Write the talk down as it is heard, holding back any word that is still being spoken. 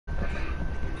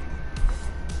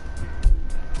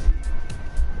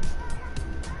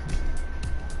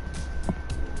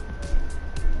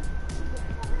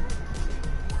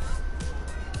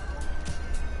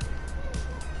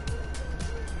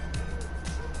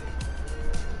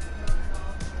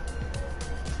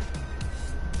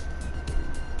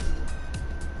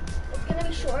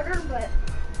shorter, but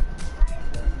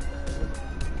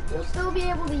you'll still be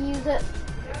able to use it.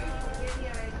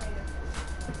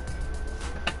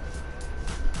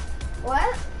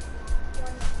 What?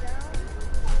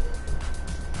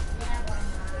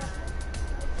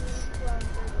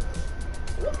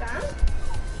 Okay.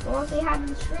 You want to say hi to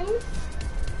the stream?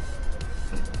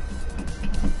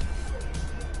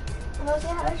 You want to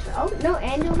say hi to the stream? Oh, no,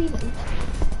 and you're leaving.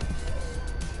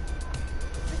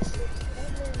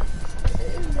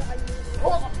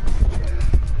 Oh.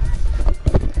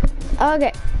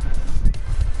 Okay.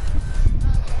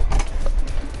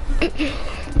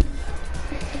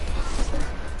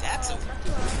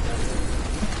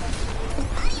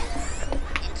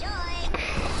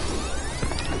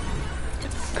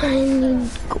 I need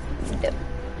gold.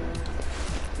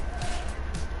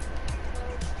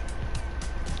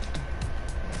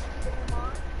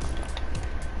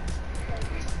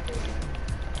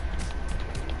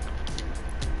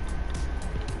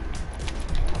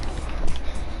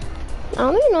 I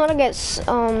don't even know how to get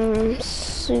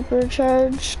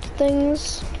supercharged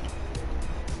things.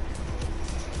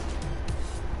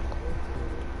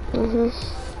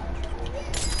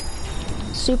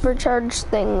 Supercharged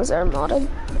things are modded.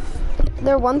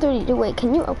 They're 132. Wait,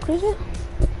 can you upgrade it?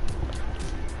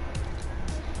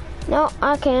 No,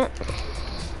 I can't.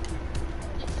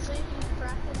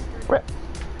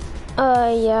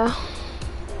 Yeah.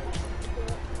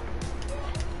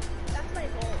 That's my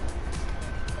goal.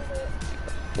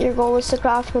 Your goal is to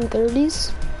craft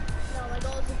 130s? No, my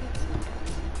goal is to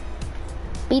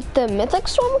beat the Mythic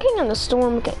Storm King and the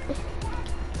Storm King?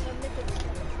 the Mythic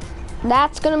Storm.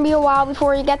 That's gonna be a while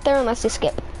before you get there unless you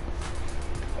skip.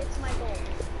 It's my goal.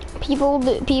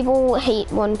 People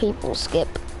hate when people skip.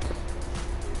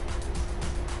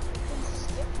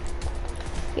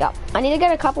 Yeah, I need to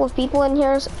get a couple of people in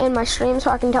here in my stream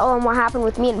so I can tell them what happened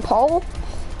with me and Paul.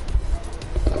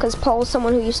 Because Paul's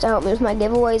someone who used to help me with my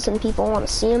giveaways and people want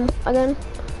to see him again.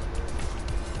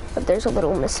 But there's a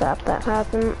little mishap that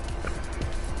happened.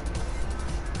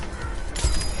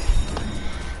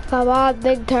 Come on,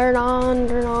 big turn on,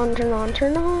 turn on, turn on,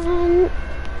 turn on.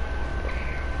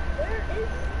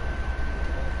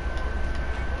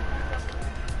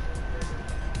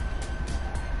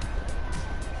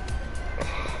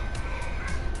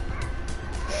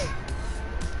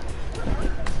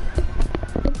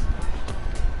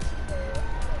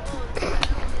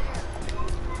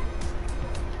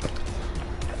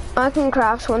 I can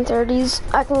craft 130s.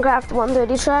 I can craft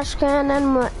 130 trash can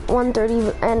and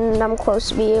 130, and I'm close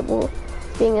to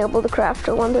being able to craft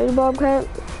a 130 bobcat.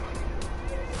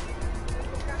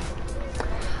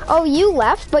 Oh, you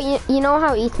left, but you know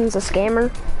how Ethan's a scammer?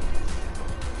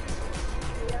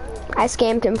 I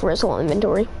scammed him for his whole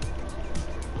inventory.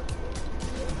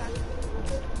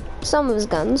 Some of his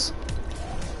guns.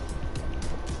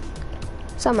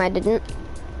 Some I didn't.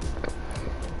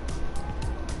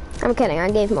 I'm kidding, I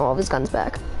gave him all of his guns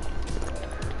back.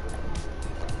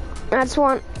 I just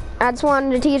wanted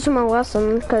to teach him a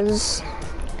lesson, because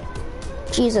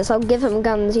Jesus, I'll give him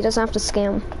guns, he doesn't have to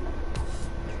scam.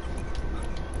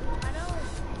 I don't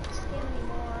scam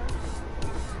anymore.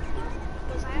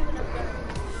 Because I have enough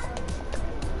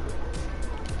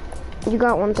guns. You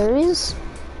got 130s?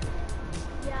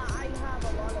 Yeah, I have a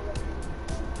lot of them.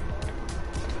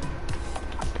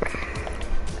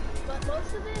 But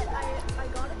most of it, I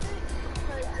got it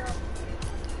because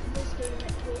this game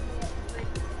gave me it. Like,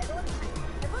 everyone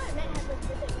I met had like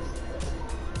mythics.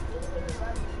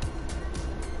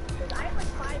 Because I have like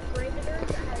 5 grave diggers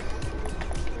that has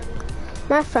 30.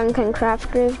 My friend can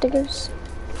craft grave diggers.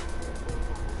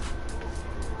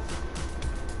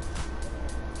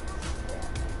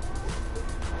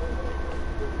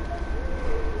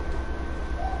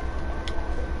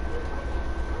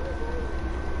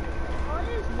 All it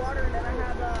is water that I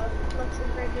have lots of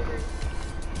grave diggers.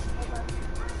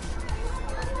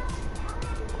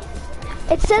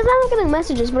 It says I'm getting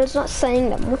messages, but it's not saying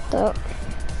them. What the?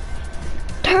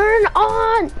 Turn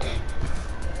on!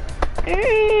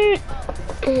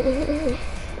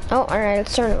 Oh, alright,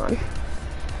 it's turning on.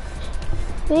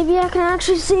 Maybe I can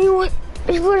actually see what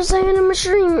people are saying in my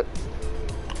stream.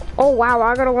 Oh wow,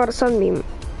 I got a lot of sunbeam.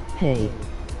 Hey.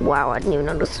 Wow, I didn't even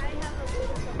notice.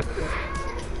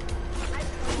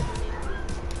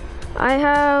 I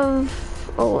have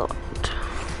a lot.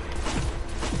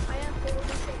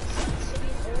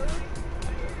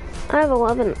 I have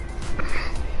 11.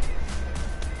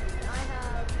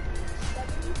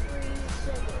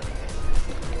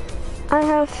 I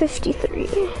have 53.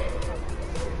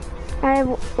 I have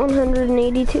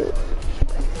 182.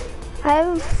 I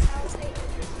have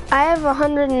I have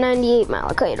 198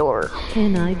 malachite ore.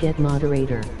 Can I get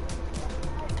moderator?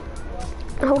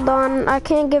 Hold on, I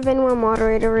can't give anyone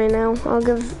moderator right now. I'll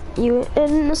give you it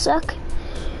in a sec.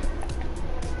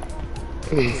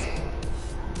 Please.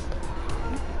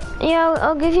 Yeah,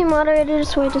 I'll give you moderator.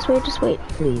 Just wait, just wait, just wait.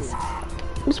 Please.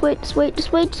 Just wait, just wait,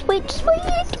 just wait, just wait, just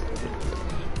wait.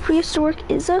 Prehistoric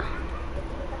is a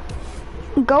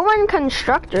Go on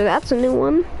Constructor, that's a new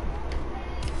one.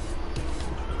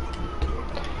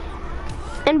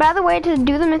 And by the way, to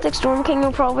do the Mythic Storm King,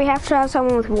 you'll probably have to have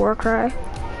someone with Warcry.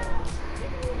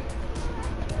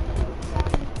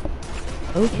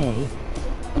 Okay.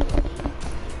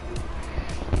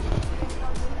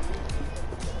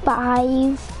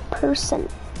 5%.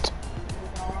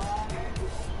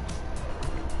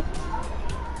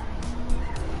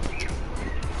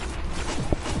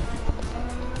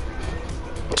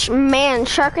 Man,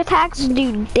 shark attacks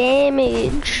do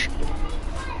damage.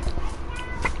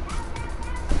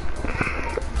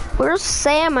 Where's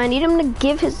Sam? I need him to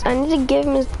give his. I need to give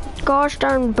him his gosh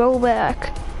darn bow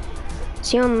back.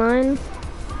 Is he online?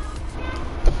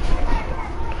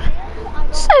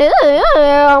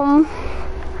 Sam.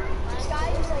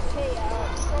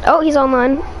 Oh, he's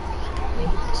online.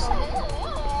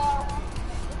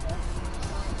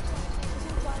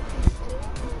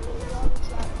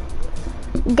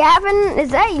 Gavin,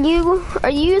 is that you? Are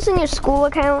you using your school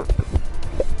account?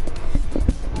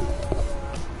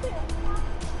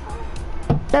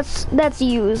 That's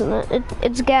you, isn't it?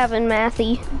 It's Gavin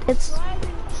Matthew. It's.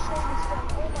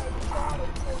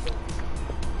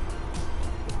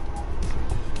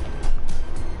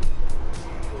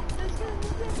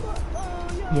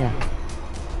 Yeah.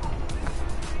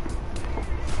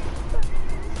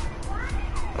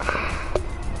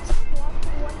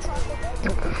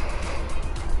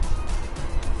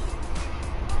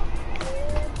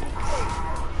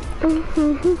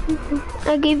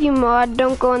 I gave you mod,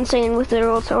 don't go insane with it or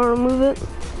else I'll remove it.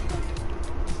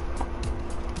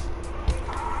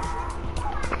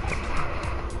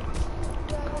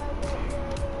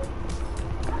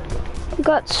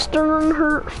 Got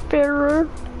Sternhurt Ferrer.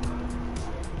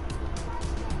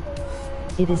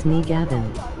 It is me,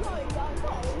 Gavin.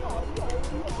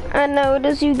 I know it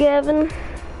is you, Gavin.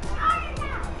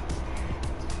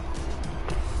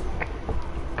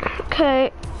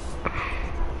 Okay.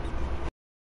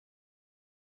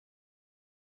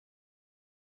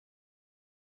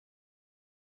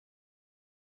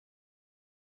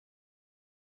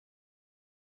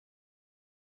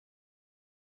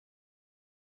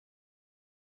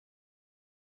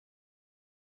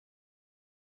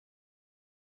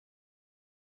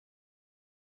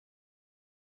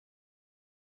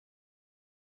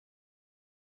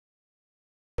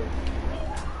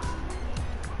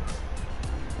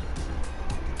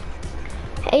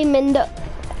 Hey, Minda.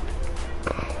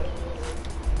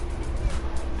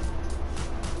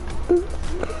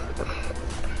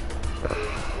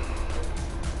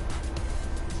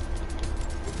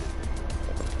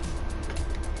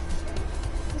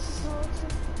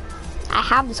 I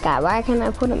have this guy, why can't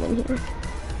I put him in here?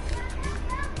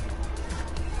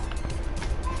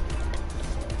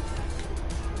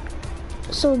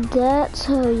 So that's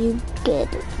how you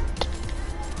get it.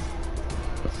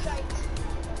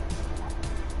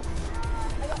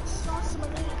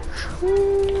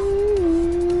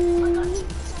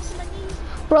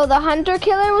 Bro, the Hunter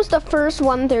Killer was the first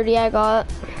 130 I got.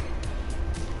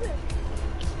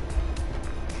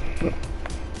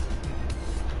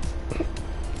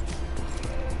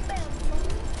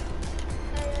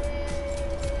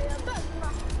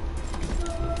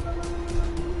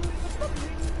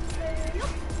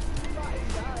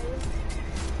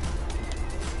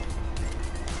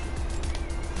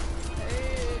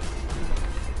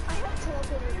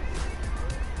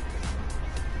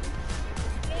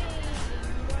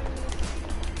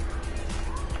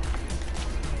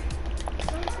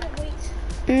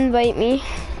 Invite me.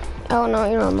 Oh no,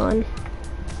 you're online.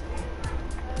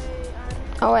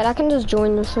 Oh wait, I can just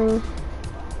join this thing.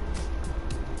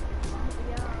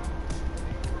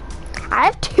 I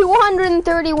have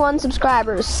 231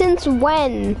 subscribers. Since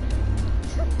when?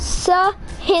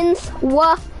 Since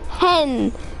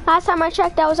when? Last time I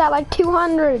checked, I was at like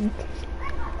 200.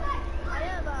 I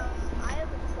have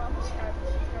 12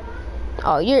 subscribers.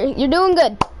 Oh, you're doing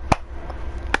good.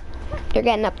 You're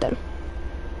getting up there.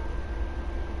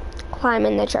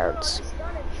 Climbing the charts.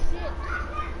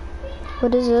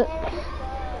 What is it?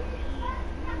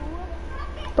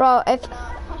 Bro,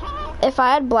 if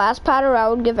I had blast powder, I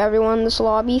would give everyone in this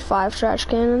lobby 5 trash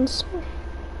cannons.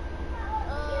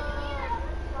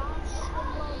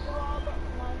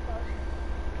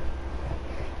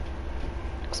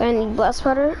 Cause I need blast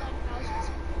powder.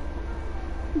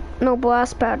 No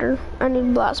blast powder. I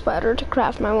need blast powder to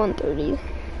craft my 130.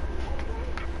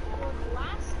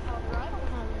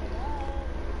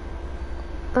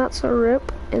 That's a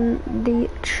rip in the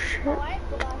chat.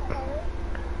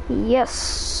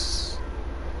 Yes.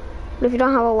 But if you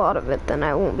don't have a lot of it, then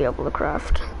I won't be able to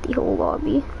craft the whole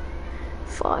lobby.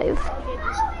 5. I have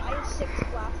 6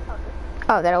 blast powder.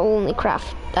 Oh, that'll only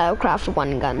craft. I'll craft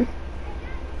 1 gun.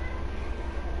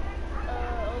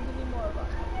 I'll give you more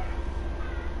blast powder.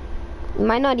 You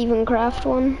might not even craft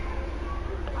 1.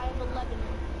 I have 11.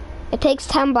 It takes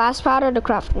 10 blast powder to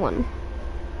craft 1.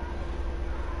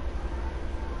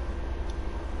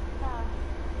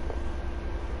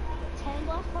 10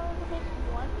 blast powder to make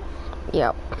 1?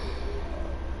 Yep.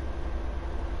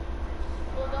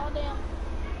 Well, goddamn.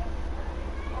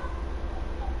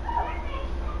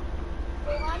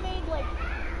 Well, I made like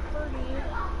 30.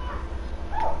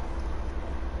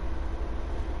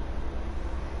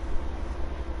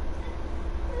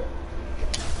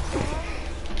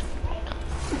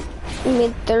 You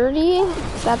made 30?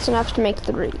 That's enough to make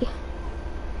 3.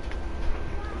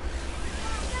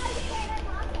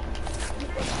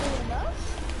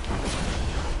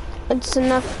 It's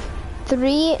enough.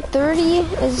 30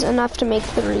 is enough to make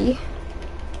 3.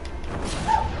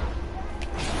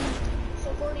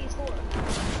 So 40 is 4.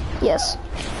 Yes.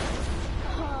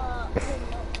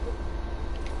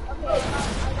 Okay,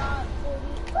 I got 40.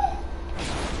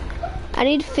 I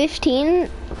need 15,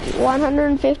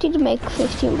 150 to make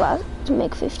 15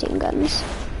 guns.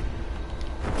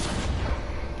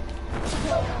 So,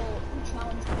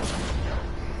 challenge me.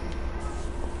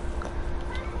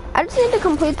 I just need to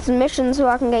complete this mission so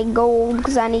I can get gold,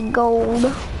 because I need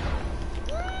gold.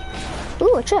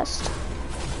 Ooh, a chest.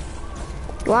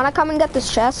 You wanna come and get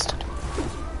this chest?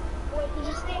 Wait, did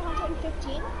you say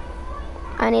 115?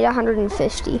 I need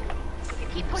 150.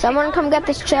 Someone come get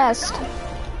this chest. So you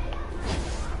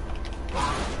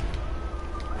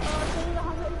need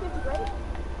 150, right?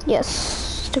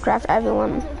 Yes, to craft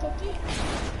everyone. 150?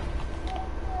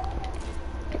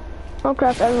 I'll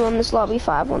craft everyone this lobby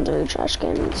 5 130 trash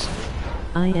cans.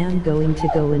 I am going to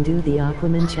go and do the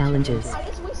Aquaman challenges. I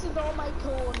just wasted all my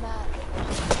coal on that.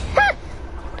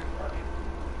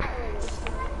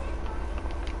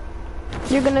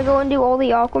 You're gonna go and do all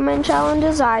the Aquaman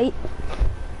challenges?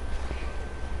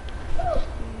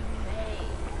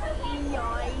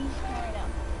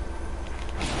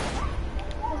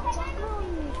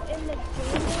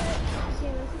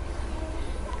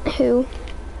 Who?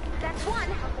 That's one.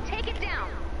 Take it down.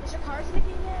 Is your car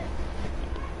sticking yet?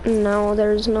 No,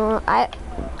 there's not.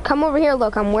 Come over here,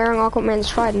 look, I'm wearing Aquaman's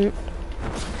trident.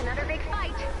 Another big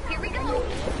fight. Here we go.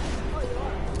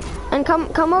 And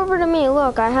come over to me,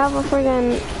 look, I have a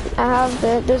friggin',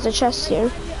 there's a chest here.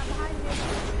 5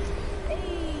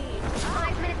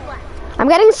 minutes left. I'm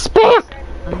getting spammed!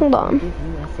 Hold on. Give you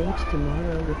SH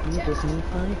tomorrow if you give me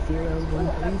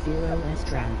 50130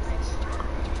 S-Trans.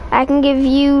 I can give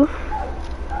you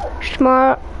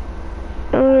tomorrow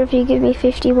if you give me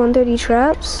 5130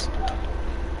 traps.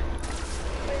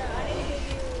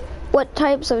 What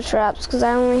types of traps? Because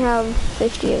I only have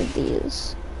 50 of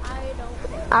these.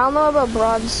 I don't know about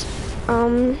broads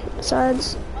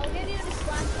sides. I'll give you the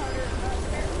splash powder.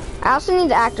 I also need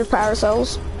the active power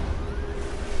cells.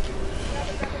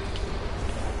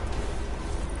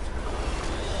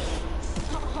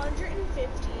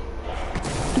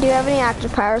 Do you have any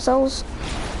active power cells?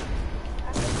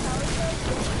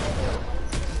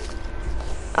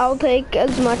 I'll take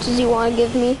as much as you want to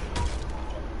give me.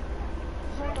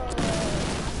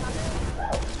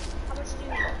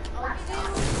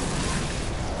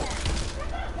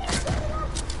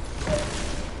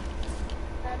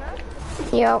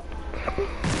 Yep.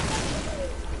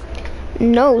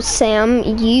 No, Sam,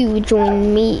 you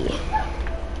join me.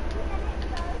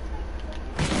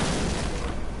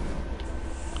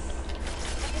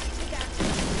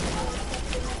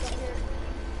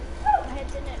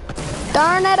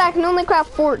 Darn it, I can only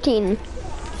craft 14.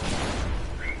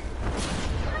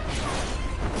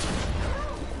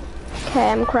 Okay,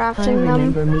 I'm crafting them.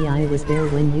 Remember me, I was there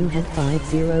when you had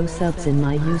 50 subs and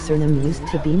my username used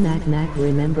to be Mac.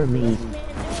 Remember me?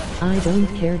 I don't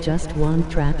care, just want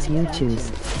traps, you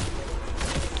choose.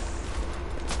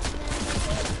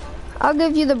 I'll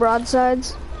give you the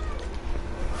broadsides.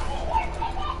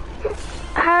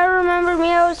 I remember me,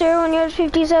 I was there when you had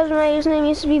 50 subs and my username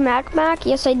used to be Mac.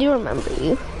 Yes, I do remember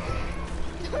you.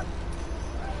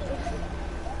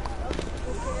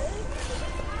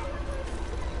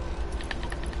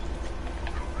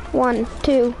 One,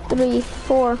 two, three,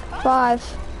 4,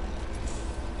 5.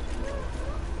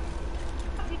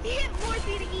 Did you get more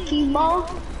Kimo.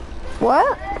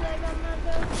 What?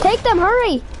 Take them,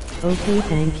 hurry! Okay,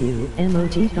 thank you.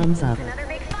 Emoji thumbs up. Another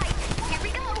big fight. Here we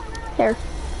go. Here,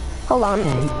 hold on.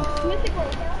 Thanks.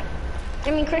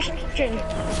 Christian.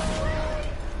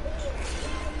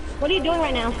 What are you doing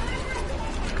right now?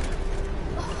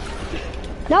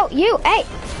 No, you, hey!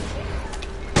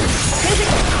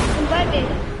 Invite me.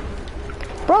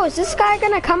 Bro, is this guy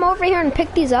gonna come over here and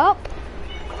pick these up?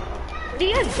 What are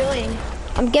you guys doing?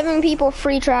 I'm giving people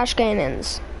free trash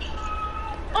cannons.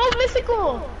 Oh,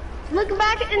 Mystical! Look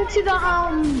back into the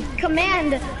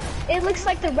command. It looks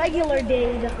like the regular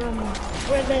day,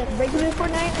 where the regular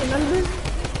Fortnite, remember?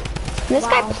 Can this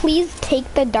guy please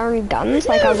take the darn guns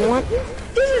like I want?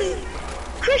 Dude,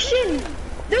 Christian,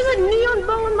 there's a neon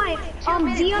bow in my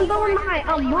neon bow in my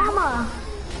mama.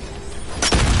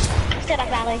 Shut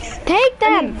up, Alex. Take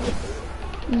them!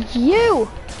 You!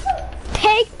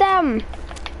 Take them!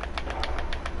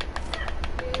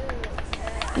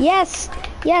 Yes!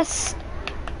 Yes!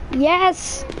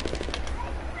 Yes!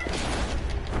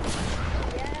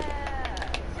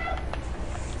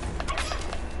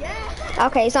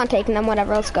 Okay, he's not taking them,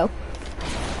 whatever, let's go.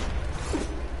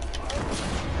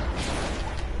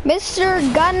 Mr.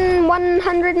 Gun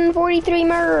 143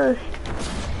 Murr.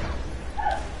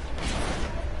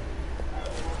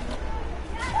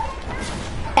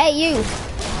 Hey, you.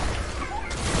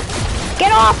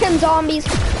 Get off him, zombies.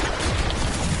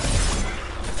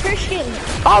 Christian.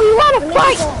 Oh, you want to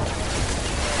fight?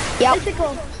 Yep.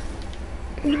 Mystical.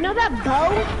 You know that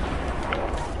bow?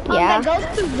 Yeah. That goes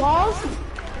through walls?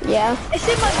 Yeah. It's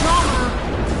in my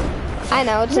mama. I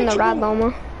know, it's in the Rad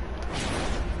Loma.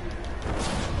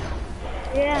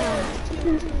 Yeah.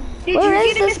 Did Where you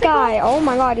is get it, this Mystical? guy? Oh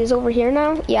my god, he's over here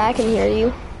now? Yeah, I can hear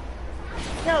you.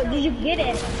 No, did you get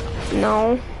it?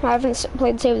 No, I haven't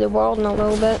played Save the World in a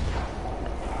little bit.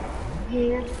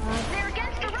 Yeah. They're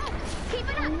against the ropes. Keep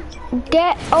it up.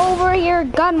 Get over here,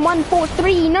 Gun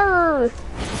 143, nerd.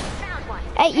 Found one.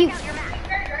 Hey, you. Check out your map.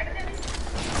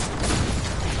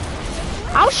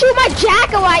 I'll shoot my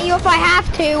jackal at you if I have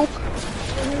to.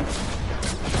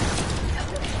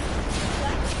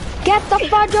 Get the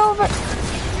fudge over.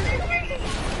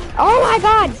 Oh my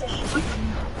god.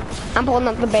 I'm pulling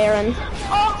up the Baron.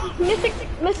 Oh,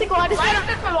 Mystical, I just got a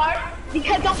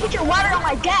because don't put your water on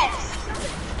my desk.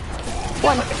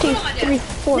 1, 2, 3,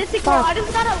 4, Mystical, I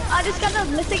 5. just got a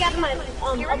Mystic out of my Here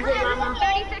we upgrade go. mama.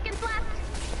 30 seconds left.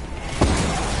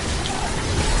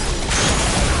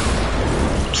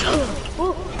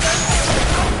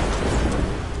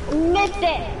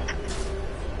 Mystic.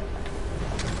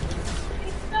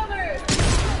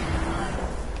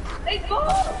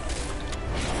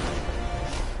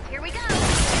 Here we go.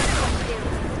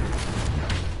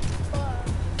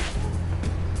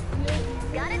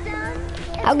 Got it done.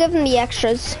 I'll give him the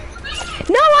extras.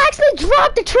 No, I actually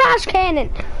dropped the trash cannon.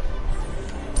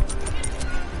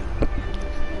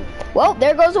 Well,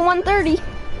 there goes a 130.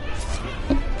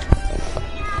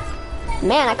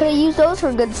 Man, I could have used those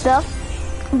for good stuff.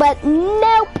 But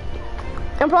nope.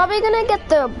 I'm probably gonna get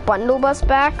the bundle bus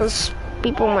back because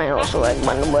people might also like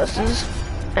bundle buses.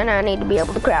 And I need to be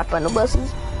able to craft bundle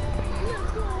buses.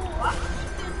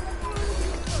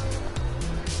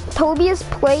 Tobias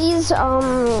plays,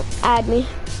 add me.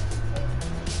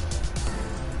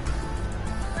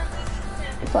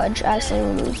 Fudge, I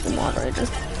accidentally removed the moderator.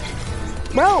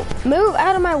 Bro, move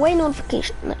out of my way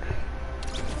notification.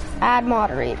 Add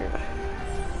moderator.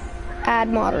 Add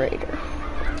moderator.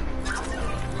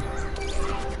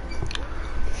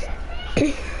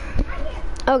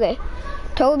 Okay.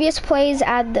 Tobias plays,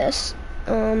 add this.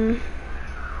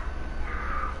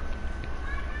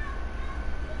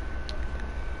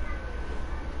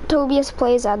 Tobias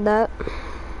plays, add that.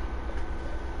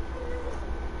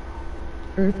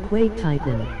 Earthquake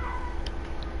Titan.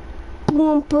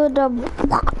 Boom, put a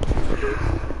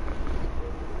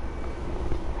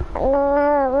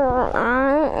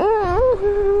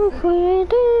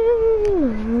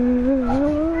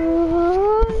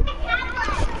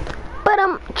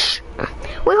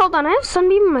wait, hold on, I have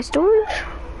Sunbeam in my storage.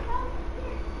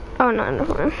 Oh no,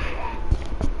 no.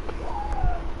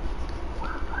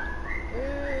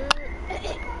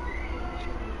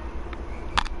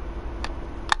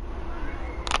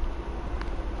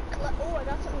 Oh, I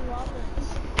got something wrong with this.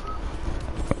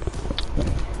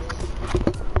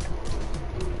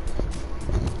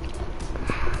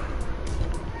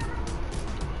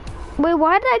 Wait,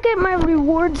 why did I get my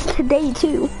rewards today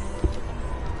too?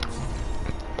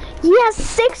 Yes,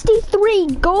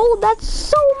 63 gold, that's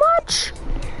so much.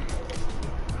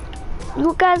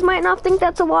 You guys might not think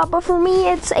that's a lot, but for me,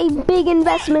 it's a big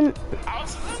investment.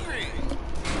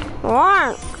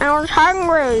 What? I was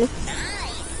hungry.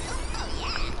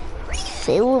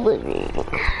 Silly.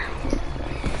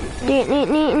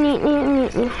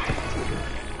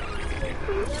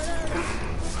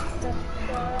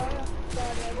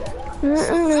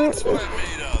 That's what I'm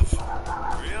made of.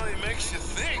 Really makes you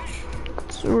think.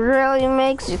 It really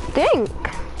makes you think.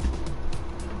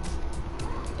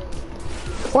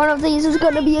 One of these is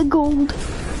gonna be a gold.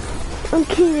 I'm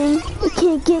kidding. I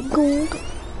can't get gold.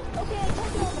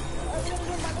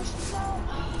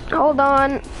 Hold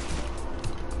on.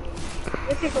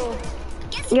 What's your goal?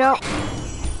 Yep.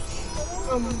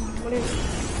 What is it?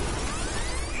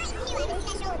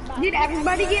 Did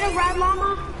everybody get a rad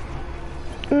llama?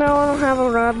 No, I don't have a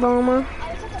rod llama.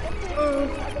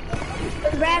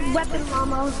 A rad weapon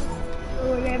llama.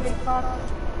 Or whatever it's called.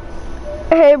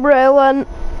 Hey, Braylon.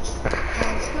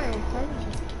 It's my own phone.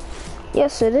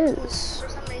 Yes, it is. For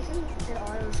some reason, it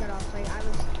auto shut off. Like I was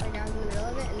in the middle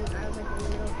of it, and I was like in the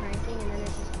middle of cranking, and then it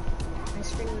just my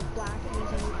screen was black, and it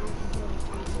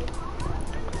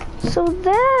was So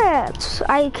that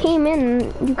I came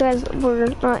in, you guys were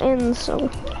not in, so.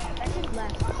 I just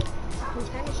left. Who's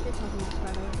kind of shit talking this,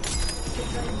 by the way.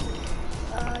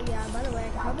 Yeah. By the way, I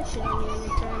probably shit on you and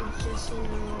your friends. Just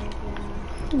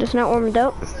yeah. Just not warmed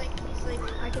up. He's like,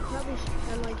 I could probably.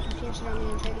 I'm like, you can't shit on me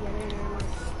and Trey together, and I'm like,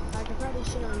 I could probably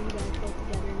shit on you guys both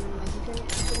together, and I'm like, you couldn't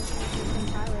shit on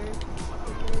Tyler. You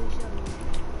couldn't shit on me.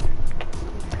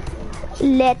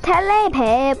 Little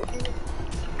pep.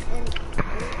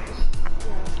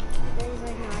 And then he's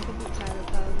like, no, I could beat Tyler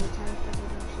probably. Tyler probably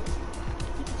don't shit.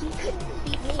 He couldn't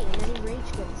beat me, and then he rage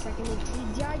quit the second he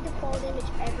died to fall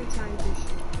damage every time through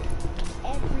shit.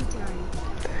 Every time.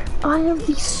 Eye of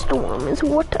the Storm is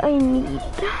what I need.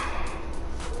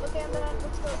 Okay,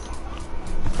 let's go.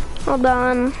 Hold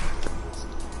on.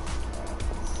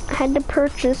 I had to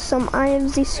purchase some Eye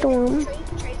of the Storm.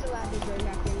 Trey's allowed to go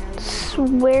back in now.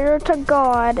 Swear to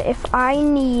God, if I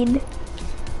need...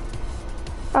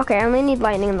 Okay, I only need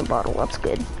lightning in the bottle, that's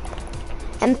good.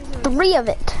 And 3 of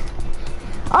it.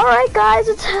 Alright guys,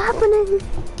 it's happening.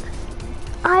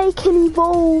 I can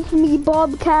evolve me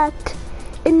Bobcat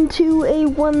into a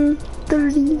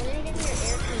 130.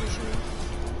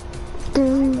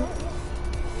 Dun,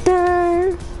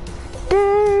 dun,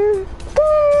 dun,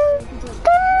 dun,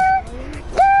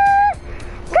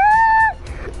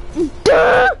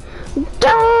 dun,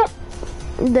 dun,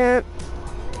 dun, dun.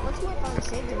 What's more fun,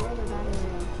 save the world or battle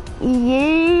royale?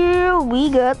 Yeah, we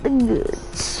got the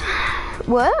goods.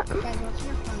 What? Guys, what's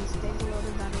more fun, save the world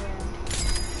or battle royale?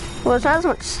 Well, it's not as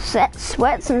much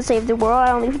sweats in Save the World. I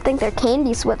don't even think they're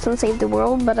candy sweats in Save the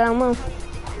World, but I don't know. There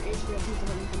is real people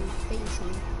that you can face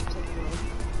in save the world.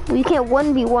 Well, you can't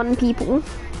 1v1 people. You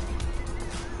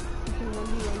can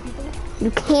 1v1 people?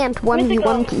 You can't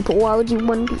 1v1 people. Why would you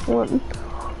 1v1?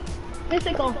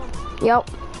 Mythical. Yep.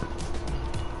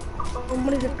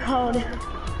 What is it called?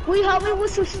 Will you help me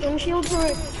with some stone shields, or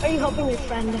are you helping your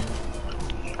friend?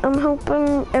 I'm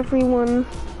helping everyone.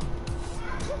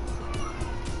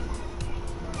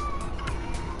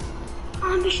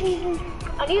 Mission.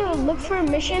 I need to look for a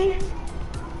mission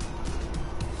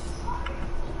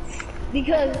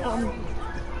because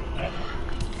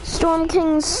Storm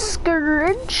King's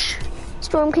Scourge,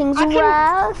 Storm King's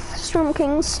Wrath, Storm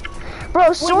King's...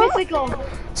 Bro, Storm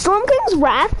King's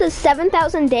Wrath does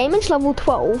 7,000 damage, level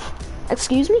 12.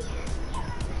 Excuse me?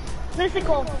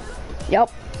 mythical.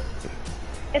 Yep.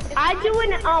 If I do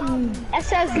an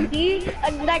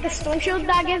SSD, like a stone shield,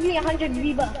 that gives me 100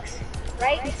 V-bucks,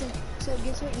 right? So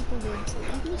guess what Ethan did? So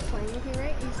Ethan was playing with me,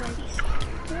 right? He's like,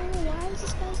 oh, why is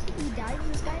this guy supposed to be dying?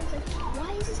 This guy is like,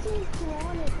 why is this thing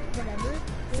chronic? Whatever.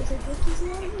 And it's like, look, he's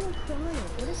not even chronic.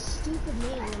 What a stupid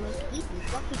name. And I'm like, Ethan,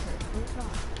 fluffy her. Don't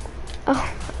talk. Oh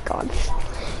my God.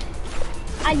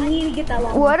 I need to get that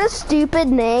one. What a stupid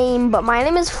name, but my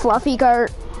name is Fluffy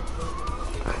Cart.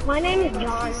 My name is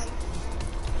John.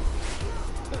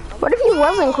 What if he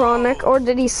wasn't chronic, or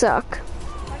did he suck?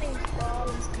 My name's Paul.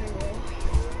 He's kind of...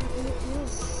 He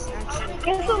was actually...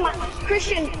 Guess what,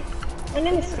 Christian? My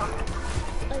name is Scott.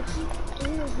 Like, he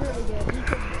was really good. He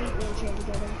could beat me and Trey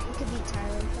together. He could beat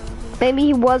Tyler in front of me. Maybe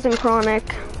he wasn't chronic.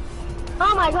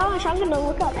 Oh my gosh, I'm gonna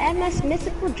look up MS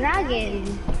Mythical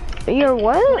Dragon. You're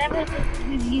what? Whatever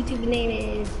his YouTube name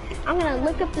is. I'm gonna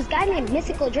look up this guy named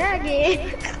Mythical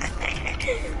Dragon.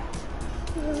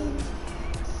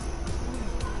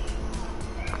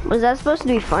 Was that supposed to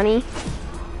be funny?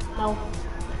 No. I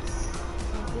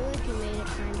feel like you made it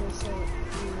kind of so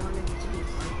you wanted it to be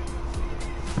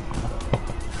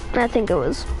fun. I think it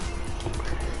was.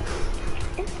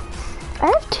 I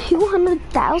have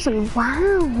 200,000.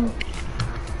 Wow.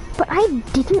 But I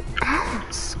didn't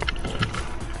ask.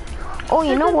 Oh,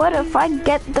 you know what? If I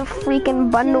get the freaking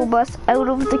bundle bus out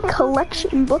of the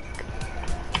collection book,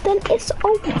 then it's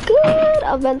all good.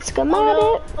 Event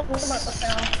schematics.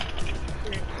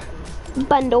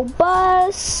 Bundle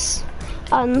bus.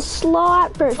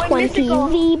 Unslot for 20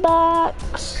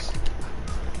 V-Bucks.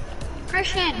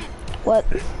 Christian, What?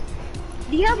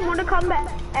 do you have Mortal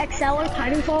Kombat XL or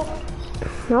Titanfall?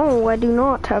 No, I do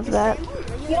not have that.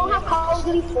 You don't have Call of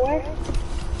Duty 4?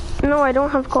 No, I don't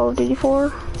have Call of Duty 4.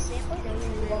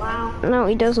 Wow. No,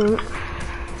 he doesn't.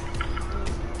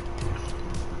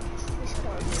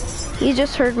 You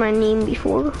just heard my name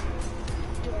before.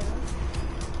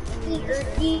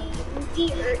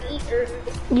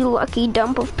 You lucky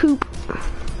dump of poop.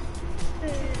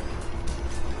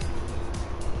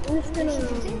 Who's gonna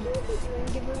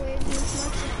giveaway this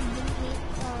much if you didn't meet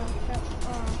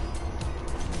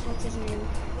what's his name?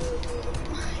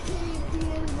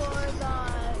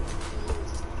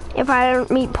 If I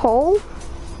don't meet Paul,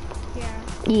 Yeah.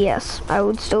 yes, I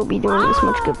would still be doing this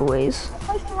much giveaways.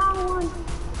 Push the wrong one.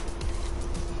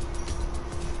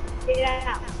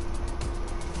 Yeah.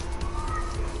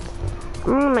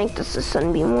 I'm gonna make this a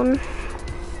Sunbeam one.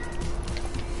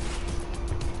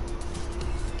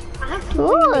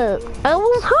 Look, I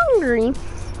was hungry.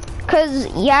 Cause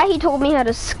yeah, he told me how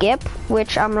to skip,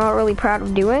 which I'm not really proud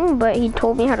of doing, but he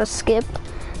told me how to skip.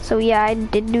 So yeah, I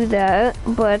did do that,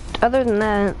 but other than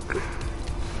that,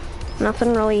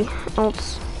 nothing really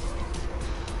else.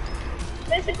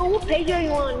 Basically, what page are you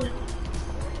on?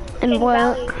 And what?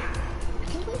 I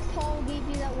think like Paul gave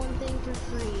you that one thing for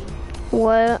free.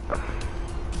 What?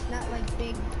 That like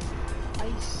big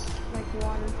ice, like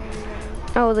water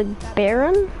thing. Oh, the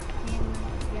Baron?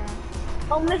 Yeah.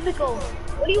 Oh, Mythical.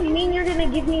 What do you mean you're gonna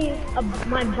give me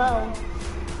my bow?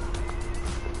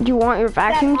 Do you want your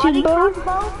vacuum That tube bow?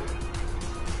 bow?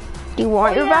 Do you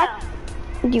want your yeah.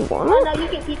 Do you want Oh, it? no, you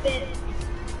can keep it.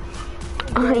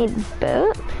 I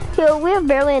bet. Yo, we have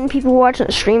barely any people watching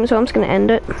the stream, so I'm just gonna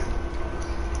end it.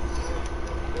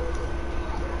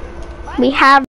 We have